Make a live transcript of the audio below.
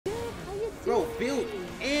Bro, build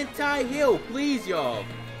anti-heal, please, y'all.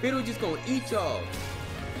 Fiddle just gonna eat y'all.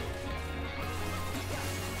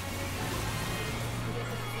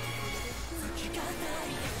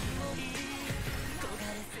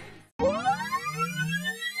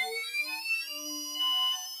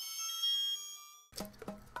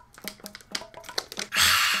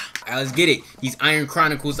 Alright, let's get it. These Iron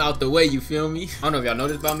Chronicles out the way, you feel me? I don't know if y'all know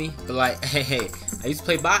this about me, but like, hey, I used to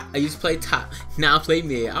play bot, I used to play top, now I play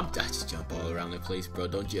mid. I just jump all around the place, bro.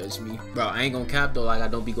 Don't judge me. Bro, I ain't gonna cap though, like I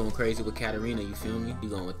don't be going crazy with Katarina, you feel me? You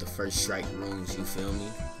going with the first strike runes, you feel me?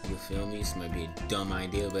 You feel me? This might be a dumb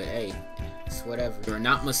idea, but hey, it's whatever. You're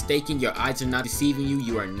not mistaken, your eyes are not deceiving you,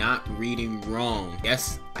 you are not reading wrong.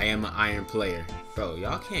 Yes, I am an Iron player. Bro,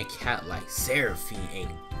 y'all can't cap like Seraphine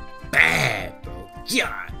ain't bad, bro.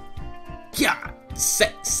 God. Yeah,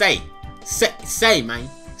 say, man,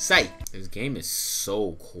 say. This game is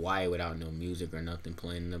so quiet without no music or nothing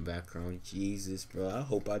playing in the background. Jesus, bro, I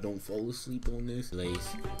hope I don't fall asleep on this.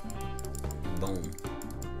 Lace, boom,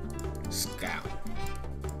 scout,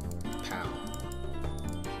 pow.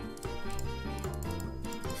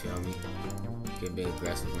 You feel me? Get a bit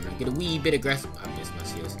aggressive on her. Get a wee bit aggressive. I missed my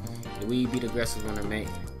CS. Get a wee bit aggressive on her, mate.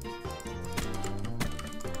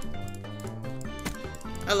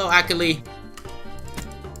 Hello, Akali.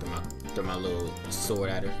 Throw my little sword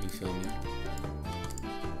at her, you feel me?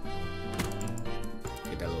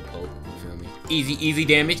 Get that little poke, you feel me? Easy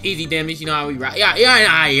damage, you know how we rock. Yeah,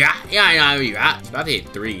 I know how we rock. She's about to hit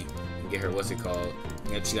 3 and get her, what's it called?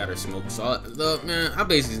 Yeah, she got her smoke. So, look, man, I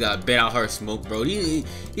basically gotta bet out her smoke, bro. These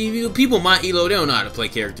people my elo, they don't know how to play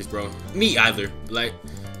characters, bro. Me either. Like,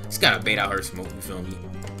 just gotta bait out her smoke, you feel me?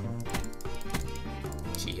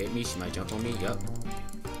 She hit me, she might jump on me, yup.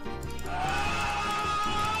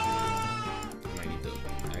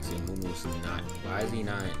 Not. Why is he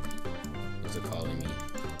not? What's it calling me?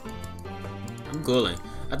 I'm cooling.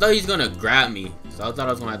 I thought he's gonna grab me, so I thought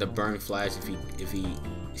I was gonna have to burn flash if he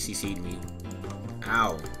CC'd me.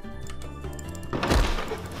 Ow.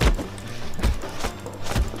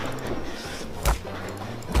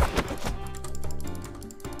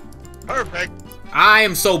 Perfect. I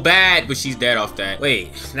am so bad, but she's dead off that.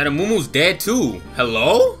 Wait, now the Mumu's dead too.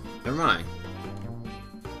 Hello? Never mind.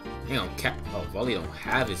 Oh, Volley don't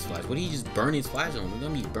have his flash. What did he just burn his flash on? Let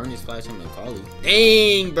me burn his flash on the Akali.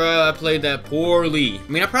 Dang, bro, I played that poorly. I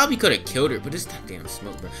mean, I probably could have killed her, but it's that damn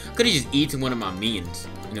smoke, bro. I could have just eaten one of my minions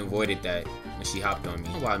and avoided that when she hopped on me.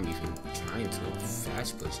 I don't know why I'm even trying to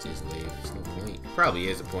fast push this wave. There's no point. Probably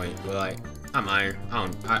is a point, but like, I'm Iron.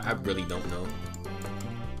 I really don't know.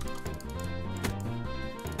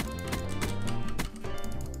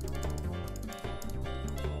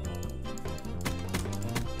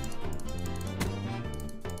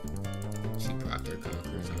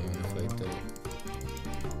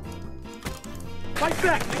 Fight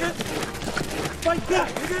back, nigga! Fight back,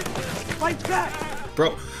 nigga! Fight back!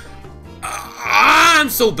 Bro, I'm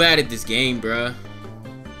so bad at this game, bro.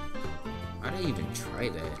 Why'd I even try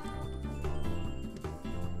that?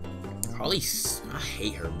 Holly, I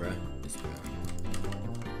hate her, bro. This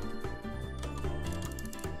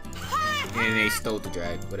and they stole the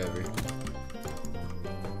drag, whatever.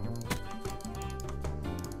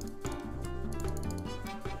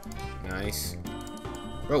 Nice.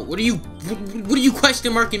 Bro, what are you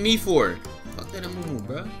question marking me for? Fuck that move,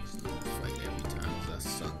 bro. Fight every time because I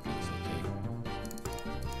suck. It's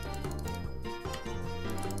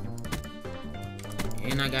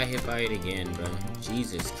okay. And I got hit by it again, bro.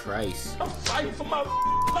 Jesus Christ. I'm fighting for my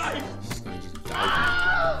life. She's gonna just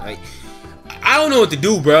die. Like, I don't know what to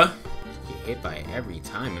do, bro. Get hit by it every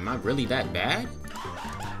time. Am I really that bad?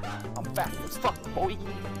 I'm fast as fuck, boy.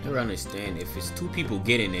 I don't understand. If it's 2 people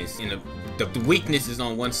getting this and the weakness is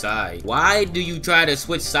on one side, why do you try to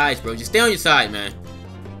switch sides, bro? Just stay on your side, man.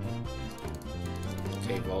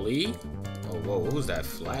 Okay, volley. Oh, whoa, what was that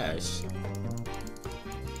flash?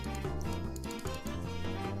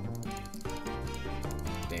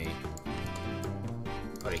 Dang.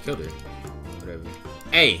 Oh, they killed her. Whatever.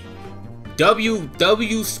 Hey, W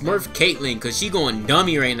Smurf Caitlyn, cause she going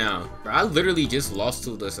dummy right now. Bro, I literally just lost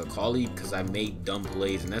to this Akali because I made dumb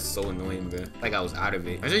plays, and that's so annoying, bro. Like I was out of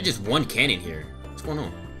it. Is there just one cannon here? What's going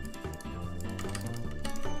on?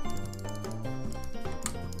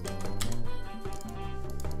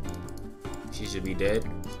 She should be dead.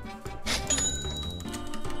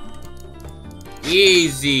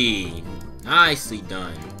 Easy. Nicely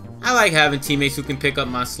done. I like having teammates who can pick up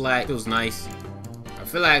my slack. It feels nice. I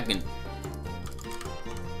feel like I can...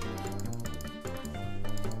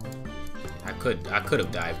 I could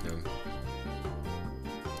have dived him.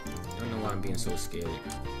 I don't know why I'm being so scared.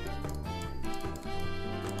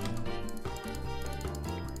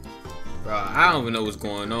 Bro, I don't even know what's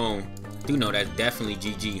going on. Do know that's definitely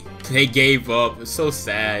GG. They gave up. It's so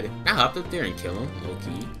sad. I hopped up there and kill him.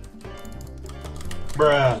 Low-key.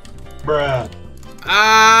 Bruh. Bruh.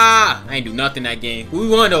 Ah! I ain't do nothing that game. We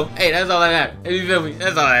won though. Hey, that's all that matters. Hey, you feel me?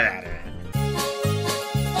 That's all that matters.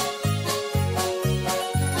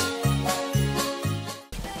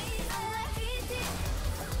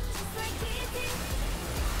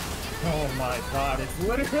 Oh my god, it's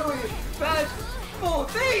literally that. Oh,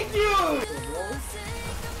 thank you!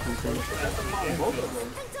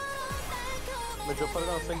 Mitchell, put it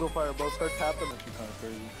on single fire, bro. Start tapping if you're kind of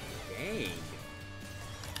crazy. Dang.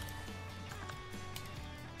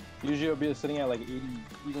 Usually it'll be sitting at like 80,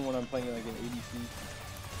 even when I'm playing like an ADC.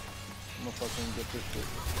 I'm gonna fucking get this shit.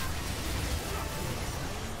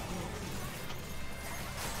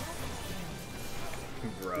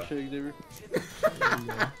 Bruh. Shake, David.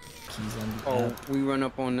 Oh, we run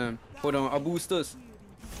up on them. Hold on, I'll boost us.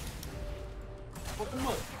 Oh,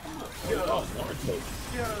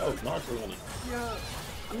 Naruto on it. Yeah,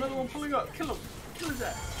 another one pulling up. Kill him. Kill his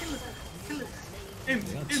ass. Kill his ass. Kill his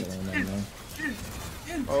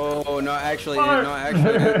ass. Oh, no, actually, no,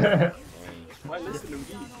 actually. Why listen to me?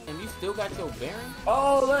 And you still got your bearing?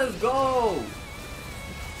 Oh, let's go.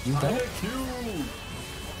 You I don't? hit you.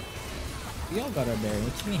 We all got our bearing.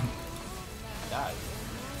 What you mean? God.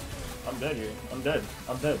 I'm dead here. I'm dead.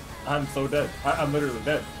 I'm dead. I'm so dead. I'm literally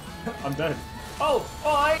dead. I'm dead. Oh,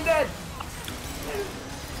 I ain't dead.